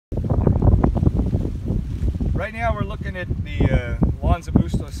Right now we're looking at the Lanza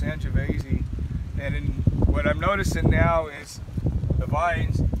Musto Sangiovese, and what I'm noticing now is the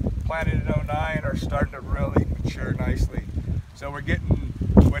vines planted in '09 are starting to really mature nicely. So we're getting,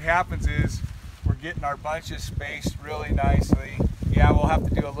 what happens is we're getting our bunches spaced really nicely. Yeah, we'll have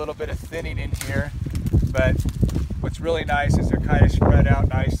to do a little bit of thinning in here, but what's really nice is they're kind of spread out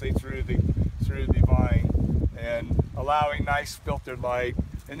nicely through the vine and allowing nice filtered light,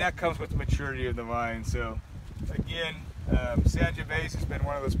 and that comes with the maturity of the vine. So again, Sangiovese has been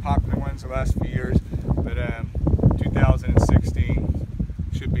one of those popular ones the last few years, but 2016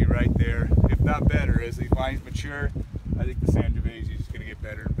 should be right there, if not better. As these vines mature, I think the Sangiovese is going to get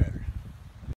better and better.